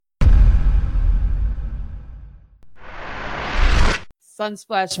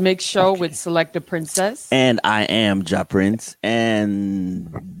Sunsplash Mix Show with Selecta Princess. And I am Ja Prince. And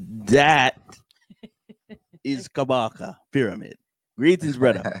that is Kabaka Pyramid. Greetings,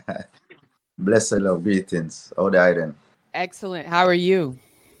 brother. Blessed love, greetings. How are you then? Excellent. How are you?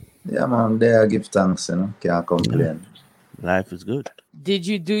 Yeah, man, there I give thanks, can't complain. Life is good. Did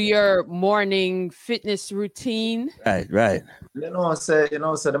you do your morning fitness routine? Right. Say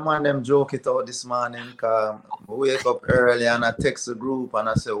the man them joke it out this morning, cause I wake up early and I text the group and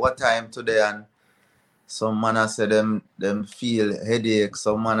I say, what time today? And some man I say them feel headache,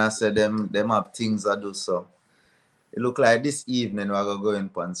 some man I say them have things I do, so it look like this evening we're gonna go in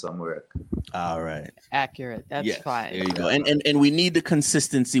on some work. All right. Accurate. That's fine. There you go. And we need the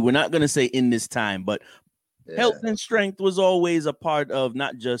consistency. We're not gonna say in this time, but health and strength was always a part of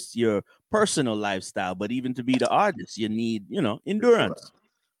not just your personal lifestyle, but even to be the artist, you need, endurance.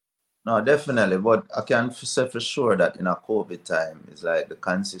 No, definitely. But I can say for sure that in a COVID time, it's like the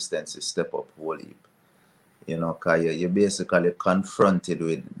consistency step up whole heap. Because you're basically confronted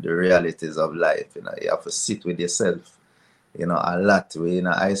with the realities of life. You have to sit with yourself, a lot. We're in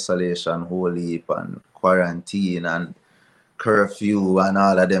isolation whole heap and quarantine and curfew and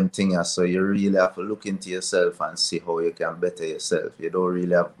all of them things. So you really have to look into yourself and see how you can better yourself. You don't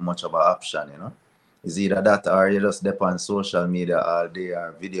really have much of an option, It's either that or you just depend on social media all day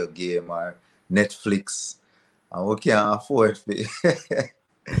or video game or Netflix. And we can't afford to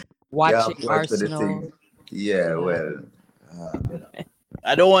watching Arsenal. Yeah, well.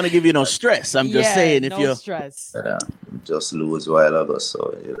 I don't want to give you no stress. I'm just saying if you're stress. Just lose a while ago.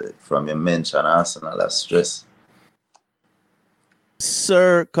 So from your mention Arsenal, that's stress.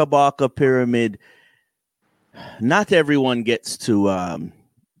 Sir Kabaka Pyramid, not everyone gets to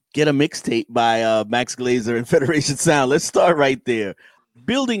get a mixtape by Max Glazer and Federation Sound. Let's start right there.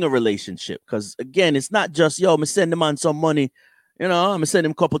 Building a relationship, because again, it's not just I'm gonna send them on some money, I'm gonna send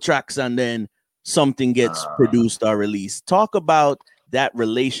them a couple tracks and then something gets produced or released. Talk about that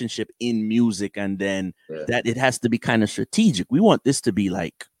relationship in music, and then that it has to be kind of strategic. We want this to be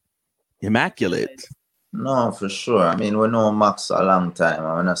like immaculate. No, for sure. I mean, we know Max a long time.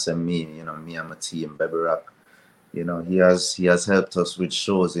 And when I say me, me and my team, Baby Rock, he has helped us with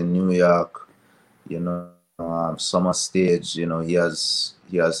shows in New York, Summer Stage, he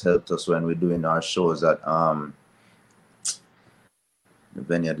has helped us when we're doing our shows at the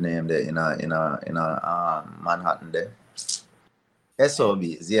venue name there in Manhattan there.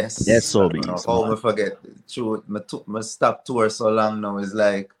 SOBs, yes. SOBs. How I forget? My stop tour so long now is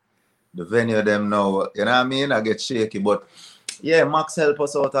like the venue them now, you know what I mean? I get shaky, but yeah, Max helped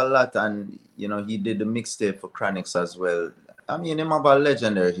us out a lot, and he did the mixtape for Chronics as well. I mean, him have a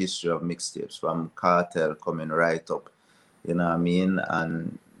legendary history of mixtapes from Cartel coming right up, you know what I mean?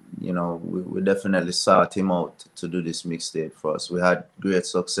 And we definitely sought him out to do this mixtape for us. We had great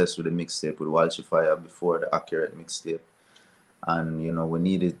success with the mixtape with Walshy Fire before the Accurate mixtape, and we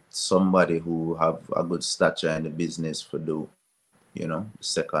needed somebody who have a good stature in the business for the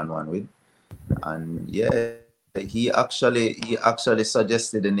second one with. And he actually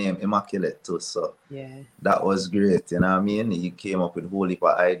suggested the name Immaculate too, so that was great, you know what I mean? He came up with a whole heap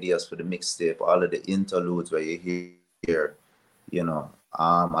of ideas for the mixtape, all of the interludes where you hear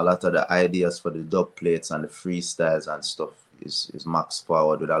a lot of the ideas for the dub plates and the freestyles and stuff is Max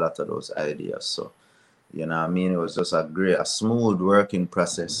forward with a lot of those ideas. So you know what I mean? It was just a smooth working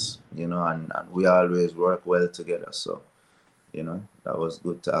process, and we always work well together. So that was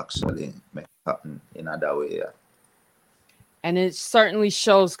good to actually make it happen in that way. Yeah. And it certainly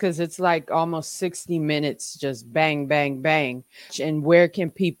shows, because it's like almost 60 minutes, just bang, bang, bang. And where can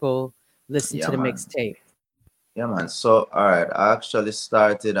people listen to the mixtape? Yeah, man. So, all right, I actually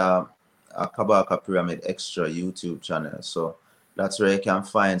started a Kabaka Pyramid Extra YouTube channel. So that's where you can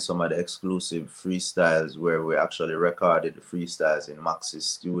find some of the exclusive freestyles where we actually recorded the freestyles in Max's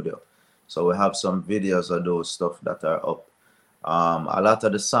studio. So we have some videos of those stuff that are up. A lot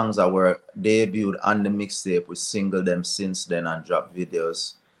of the songs that were debuted on the mixtape, we singled them since then and dropped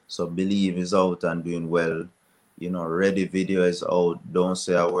videos. So Believe is out and doing well. Ready video is out. Don't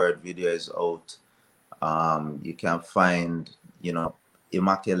Say a Word video is out. You can find,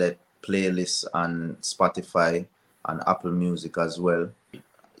 Immaculate playlists on Spotify and Apple Music as well.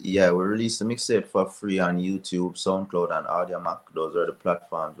 Yeah, we released the mixtape for free on YouTube, SoundCloud, and Audiomack. Those are the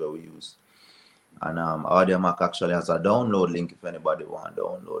platforms where we use. And Audiomack actually has a download link if anybody want to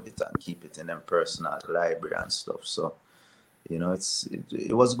download it and keep it in their personal library and stuff. So,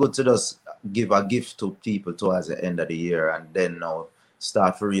 it was good to just give a gift to people towards the end of the year, and then now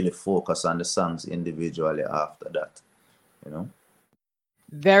start to really focus on the songs individually after that,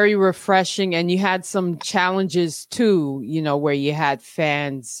 Very refreshing. And you had some challenges too, you know, where you had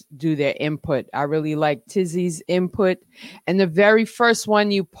fans do their input. I really liked Tizzy's input. And the very first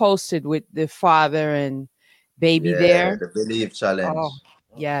one you posted with the father and baby there. The Believe Challenge. Oh,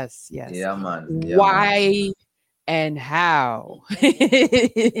 yes. Yeah, man. Why and how?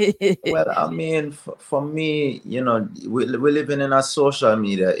 Well, I mean, for me, you know, we're living in a social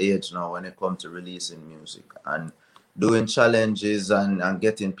media age now when it comes to releasing music and doing challenges and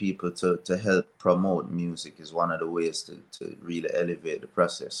getting people to help promote music is one of the ways to really elevate the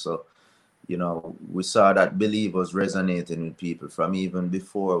process. So, you know, we saw that Believe was resonating with people from even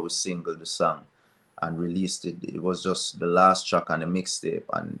before we singled the song and released it. It was just the last track on the mixtape,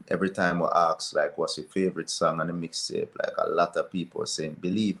 and every time we asked like what's your favorite song on the mixtape, like a lot of people were saying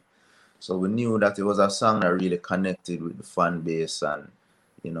Believe. So we knew that it was a song that really connected with the fan base, and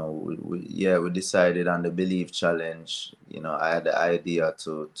you know, we decided on the Believe Challenge. You know, I had the idea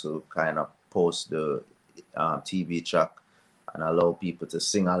to kind of post the TV track and allow people to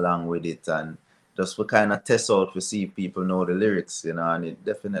sing along with it, and just for kind of test out to see if people know the lyrics, you know, and it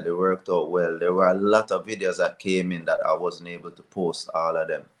definitely worked out well. There were a lot of videos that came in that I wasn't able to post all of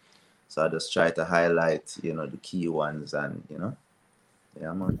them. So I just tried to highlight, you know, the key ones, and, you know,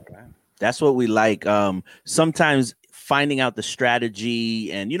 yeah, man. That's what we like. Sometimes finding out the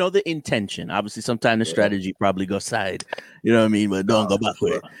strategy and, you know, the intention. Obviously, sometimes the strategy probably goes side, you know what I mean? But don't go back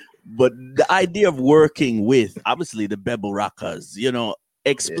with it. But the idea of working with, obviously, the Bebo Rockers, you know,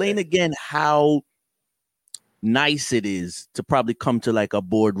 explain again how nice it is to probably come to like a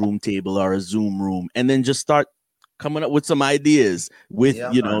boardroom table or a Zoom room and then just start coming up with some ideas with,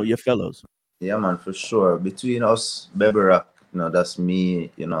 you know, your fellows. Yeah, man, for sure. Between us, Bebo Rock, you know, that's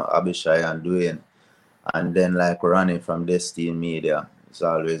me, you know, Abishai and Dwayne. And then like Ronnie from Destiny Media is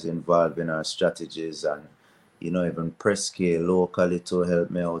always involved in our strategies, and, you know, even Press K locally to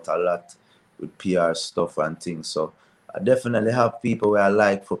help me out a lot with PR stuff and things. So I definitely have people where I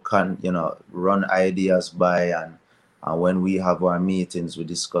like for you know, run ideas by, and when we have our meetings, we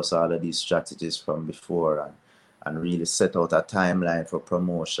discuss all of these strategies from before, and really set out a timeline for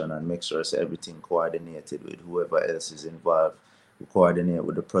promotion and make sure it's everything coordinated with whoever else is involved. We coordinate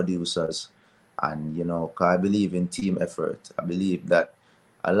with the producers, and, you know, 'cause I believe in team effort. I believe that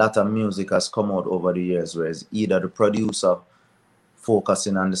a lot of music has come out over the years where it's either the producer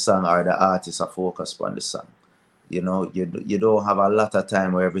focusing on the song or the artist are focused on the song. You know, you don't have a lot of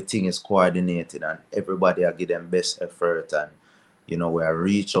time where everything is coordinated and everybody will give them best effort, and, you know, we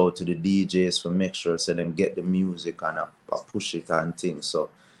reach out to the DJs for make sure so them get the music and push it and things. So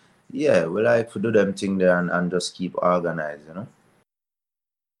yeah, we like to do them thing there and just keep organized, you know.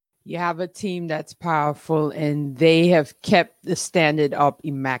 You have a team that's powerful, and they have kept the standard up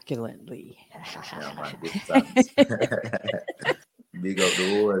immaculately. Yeah, man, big thanks. Big up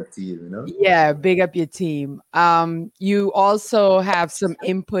the whole team, you know? Yeah, big up your team. You also have some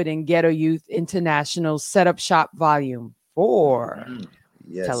input in Ghetto Youth International Setup Shop Volume 4.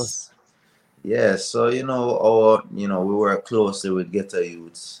 Yes. Tell us. Yeah, so, you know, we work closely with Ghetto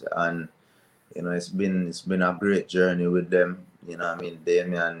Youths, and, you know, it's been a great journey with them. You know what I mean?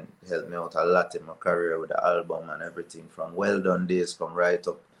 Damian helped me out a lot in my career with the album and everything, from Well Done Days come right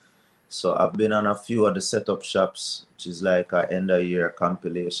up. So I've been on a few of the setup shops, which is like an end of year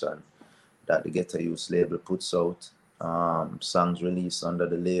compilation that the Ghetto Youth label puts out. Songs released under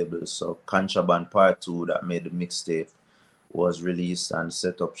the label. So Contraband Part 2 that made the mixtape was released on the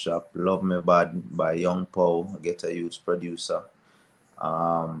setup shop. Love Me Bad by Young Paul, Ghetto Youth producer.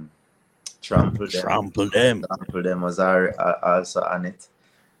 Trample Them was also on it.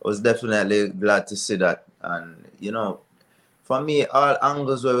 I was definitely glad to see that. And, you know, for me, all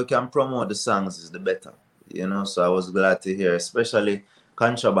angles where we can promote the songs is the better, you know. So I was glad to hear, especially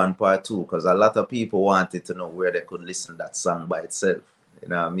Contraband Part 2, because a lot of people wanted to know where they could listen to that song by itself, you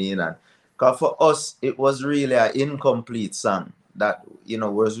know what I mean? And because for us, it was really an incomplete song that, you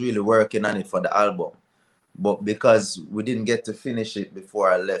know, was really working on it for the album. But because we didn't get to finish it before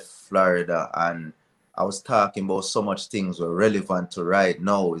I left Florida, and I was talking about so much things were relevant to right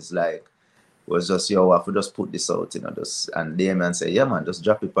now, it's like, was just, yo, I have to just put this out, you know, and Damian say, yeah, man, just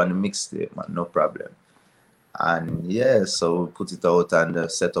drop it on the mixtape, man, no problem. And yeah, so we put it out on the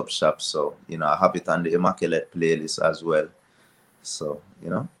setup shop. So, you know, I have it on the Immaculate playlist as well. So, you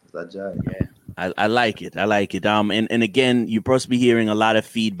know, that job. Yeah. I like it. I like it. And again, you're supposed to be hearing a lot of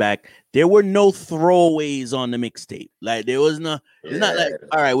feedback. There were no throwaways on the mixtape. Like there was no. It's not like,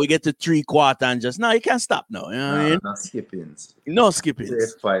 all right, we get to 3/4 and just no. You can't stop now. You know what I mean? No skippings. No skippings.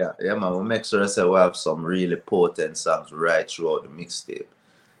 Safe fire. Yeah, man. We'll make sure we have some really potent songs right throughout the mixtape.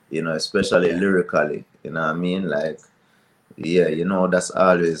 You know, especially lyrically. You know what I mean? Like, yeah, you know, that's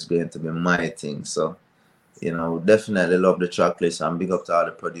always going to be my thing. So, you know, definitely love the track list and big up to all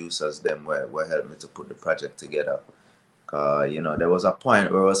the producers them where helped me to put the project together. You know, there was a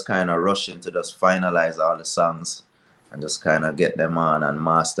point where I was kind of rushing to just finalize all the songs and just kind of get them on and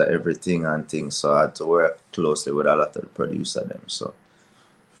master everything and things. So I had to work closely with a lot of the producer them. So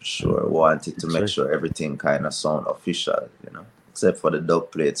for sure, wanted to make sure everything kind of sound official, you know, except for the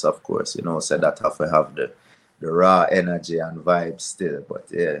dub plates, of course, you know, so that have to have the raw energy and vibe still. But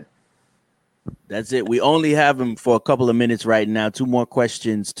yeah. That's it. We only have him for a couple of minutes right now. 2 more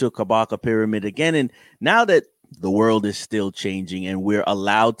questions to Kabaka Pyramid again. And now that the world is still changing and we're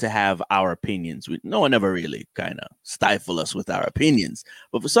allowed to have our opinions, no one ever really kind of stifle us with our opinions.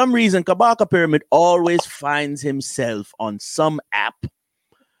 But for some reason, Kabaka Pyramid always finds himself on some app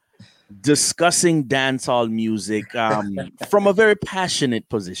discussing dancehall music from a very passionate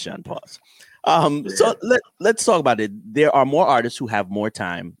position. Pause. So let's talk about it. There are more artists who have more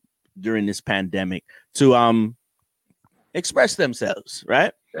time during this pandemic to express themselves,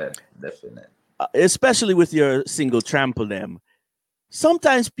 right? Yeah, definitely. Especially with your single Trample Them.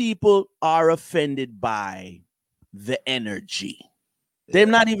 Sometimes people are offended by the energy. Yeah. They're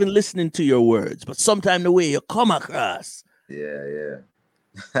not even listening to your words, but sometimes the way you come across. Yeah.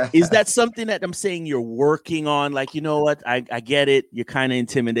 Is that something that I'm saying you're working on? Like, you know what? I get it. You're kind of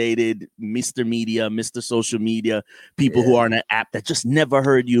intimidated, Mr. Media, Mr. Social Media, people who are on an app that just never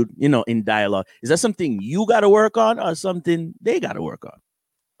heard you, you know, in dialogue. Is that something you got to work on or something they got to work on?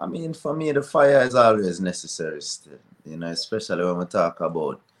 I mean, for me, the fire is always necessary still, you know, especially when we talk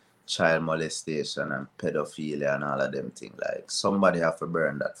about child molestation and pedophilia and all of them things. Like, somebody have to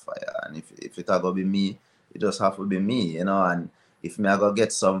burn that fire. And if it going to be me, it just have to be me, you know, and if me I go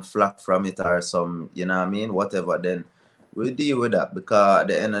get some flack from it or some, you know what I mean, whatever, then we'll deal with that, because at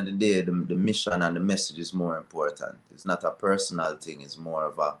the end of the day, the mission and the message is more important. It's not a personal thing. It's more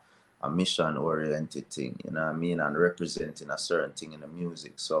of a mission-oriented thing, you know what I mean, and representing a certain thing in the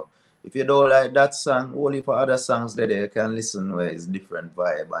music. So if you don't like that song, only for other songs that you can listen where it's different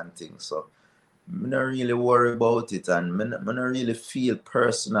vibe and things. So I'm not really worry about it, and I'm not really feel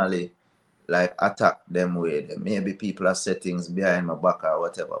personally like attack them way. Maybe people are saying things behind my back or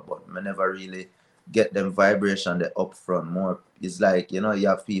whatever, but I never really get them vibration the up front. More, it's like, you know, you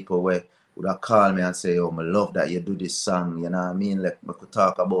have people where would have call me and say, oh, I love that you do this song, you know what I mean? Like, we could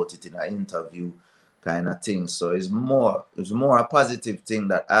talk about it in an interview kind of thing. So it's more a positive thing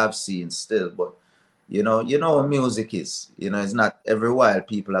that I've seen still. But you know what music is. You know, it's not every while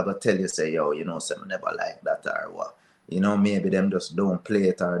people are gonna tell you, say, yo, you know, some never like that or what. You know, maybe them just don't play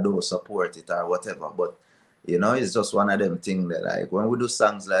it or don't support it or whatever. But you know, it's just one of them things that, like, when we do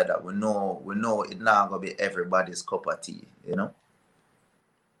songs like that, we know it not gonna be everybody's cup of tea, you know.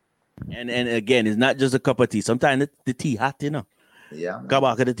 And again, it's not just a cup of tea. Sometimes the tea hot, you know. Yeah.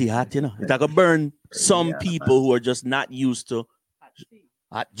 Kabaka the tea hot, you know. It's like a burn some people who are just not used to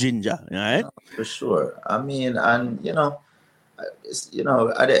hot ginger, right? For sure. I mean, and you know,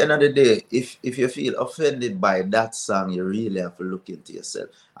 at the end of the day, if you feel offended by that song, you really have to look into yourself.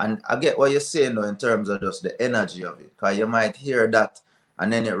 And I get what you're saying though, in terms of just the energy of it, because you might hear that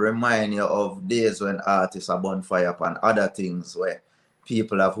and then it remind you of days when artists are bonfire up and other things where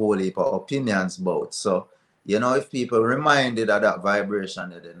people have whole heap of opinions about. So, you know, if people reminded of that vibration,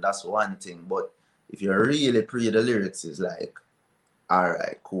 then that's one thing. But if you really pre the lyrics, it's like, all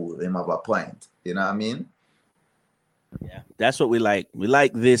right, cool, him have a point. You know what I mean? Yeah, that's what we like. We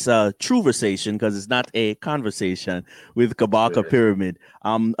like this truversation because it's not a conversation with Kabaka Pyramid.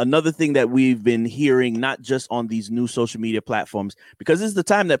 Another thing that we've been hearing, not just on these new social media platforms, because this is the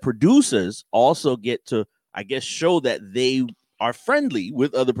time that producers also get to, I guess, show that they are friendly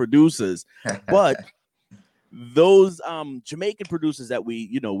with other producers. But those Jamaican producers that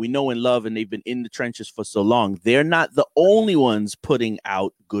we know and love, and they've been in the trenches for so long, they're not the only ones putting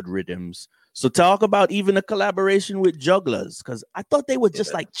out good rhythms. So talk about even a collaboration with Jugglers, because I thought they were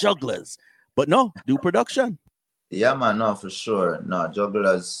just like Jugglers, but no, do production. Yeah, man, no, for sure. No,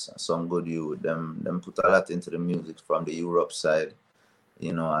 Jugglers, some good youth. Them put a lot into the music from the Europe side,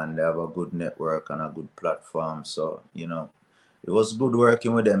 you know, and they have a good network and a good platform. So, you know, it was good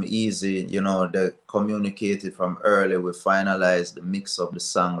working with them, easy. You know, they communicated from early. We finalized the mix of the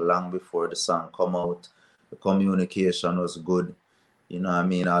song long before the song come out. The communication was good. You know what I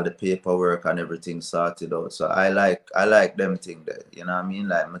mean? All the paperwork and everything sorted out. So I like them thing there. You know what I mean?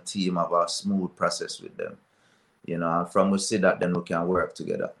 Like, my team have a smooth process with them. You know, and from we see that, then we can work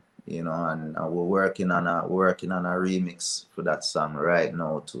together. You know, and we're working on a remix for that song right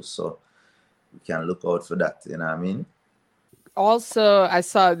now too. So we can look out for that. You know what I mean? Also, I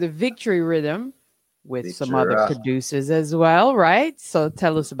saw the Victory Rhythm. with Victory some other Rock. producers as well, right? So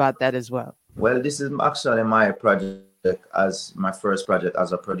tell us about that as well. Well, this is actually my project as my first project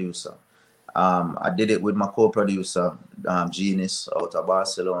as a producer. I did it with my co-producer, Genius, out of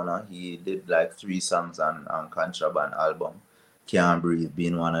Barcelona. He did like 3 songs on Contraband album, Can't Breathe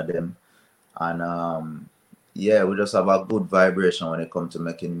being one of them. And yeah, we just have a good vibration when it comes to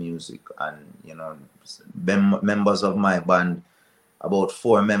making music. And, you know, members of my band, about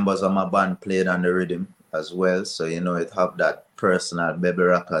 4 members of my band played on the rhythm as well. So, you know, it have that personal Baby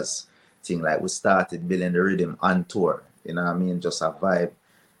Rockers thing. Like we started building the rhythm on tour, you know what I mean? Just a vibe,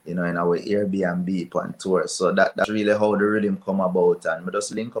 you know, in our Airbnb on tour. So that's really how the rhythm come about. And we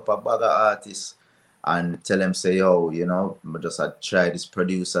just link up a bag of artists and tell them, say, yo, you know, I just try this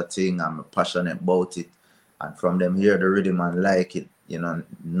producer thing. I'm passionate about it. And from them hear the rhythm and like it, you know,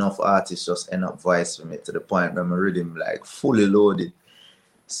 enough artists just end up voice from it to the point where my rhythm like fully loaded.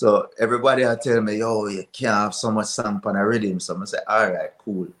 So everybody will tell me, yo, you can't have so much sample on a rhythm. So I say, all right,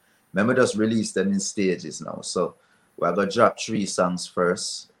 cool. Remember, just release them in stages now. So we're going to drop 3 songs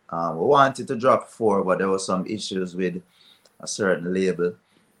first. We wanted to drop 4, but there were some issues with a certain label,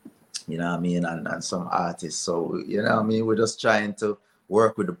 you know what I mean, and some artists. So, you know what I mean, we're just trying to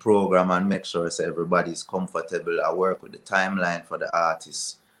work with the program and make sure so everybody's comfortable. I work with the timeline for the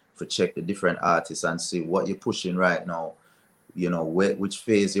artists, to check the different artists and see what you're pushing right now. You know, which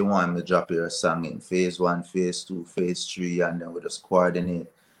phase you want me to drop your song in, phase 1, phase 2, phase 3, and then we just coordinate.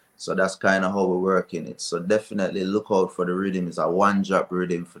 So that's kind of how we're working it. So definitely look out for the rhythm. It's a 1-drop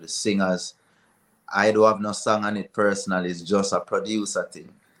rhythm for the singers. I don't have no song on it personally. It's just a producer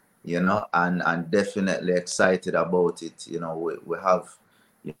thing, you know, and definitely excited about it. You know, we have,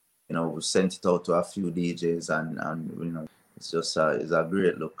 you know, we sent it out to a few DJs and you know, it's just it's a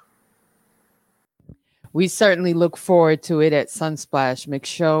great look. We certainly look forward to it at Sunsplash Mix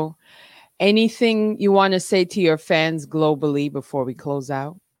Show. Anything you want to say to your fans globally before we close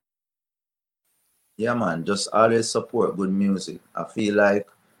out? Yeah, man, just always support good music. I feel like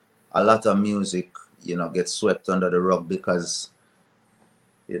a lot of music, you know, gets swept under the rug because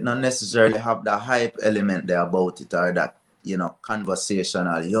it not necessarily have the hype element there about it, or that, you know,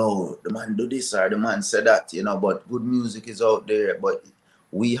 conversational, yo, the man do this or the man said that, you know, but good music is out there, but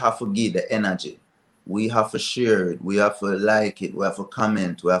we have to give the energy. We have to share it. We have to like it. We have to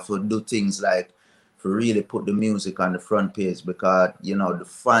comment. We have to do things like to really put the music on the front page, because, you know, the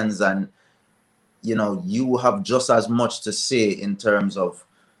fans and, you know, you have just as much to say in terms of,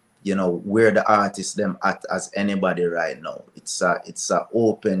 you know, where the artists them at as anybody right now. It's a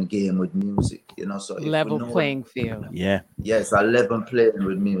open game with music, you know. So level playing field. Yeah. Yes, a level playing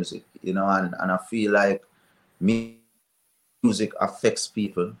with music, you know, and I feel like music affects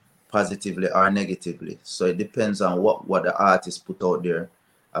people positively or negatively. So it depends on what the artist put out there.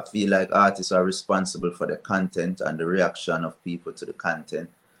 I feel like artists are responsible for the content and the reaction of people to the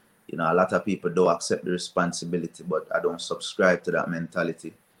content. You know, a lot of people don't accept the responsibility, but I don't subscribe to that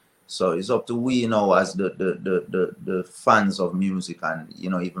mentality. So it's up to we, you know, as the fans of music, and, you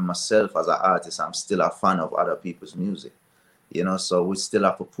know, even myself as an artist, I'm still a fan of other people's music, you know, so we still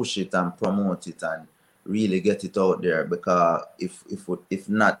have to push it and promote it and really get it out there, because if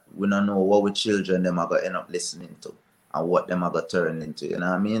not, we don't know what we children them are going to end up listening to and what them are going to turn into, you know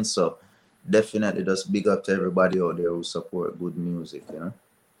what I mean? So definitely just big up to everybody out there who support good music, you know.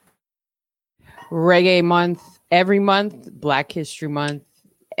 Reggae month every month, Black History Month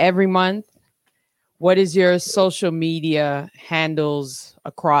every month. What is your social media handles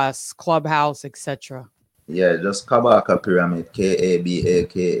across Clubhouse, etc.? Yeah, just Kabaka Pyramid,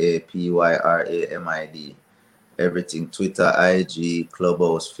 KABAKAPYRAMID. Everything, Twitter, IG,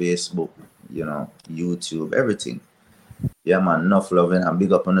 Clubhouse, Facebook, you know, YouTube, everything. Yeah, man, enough loving and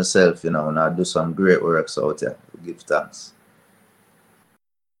big up on yourself, you know, and I do some great works out there. Give thanks.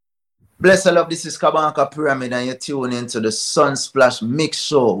 Bless and love, this is Kabaka Pyramid, and you're tuning into the Sunsplash Mix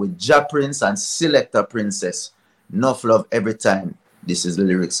Show with Ja Prince and Selector Princess. Enough love every time. This is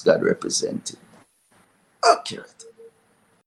Lyrics God representing. Accurate.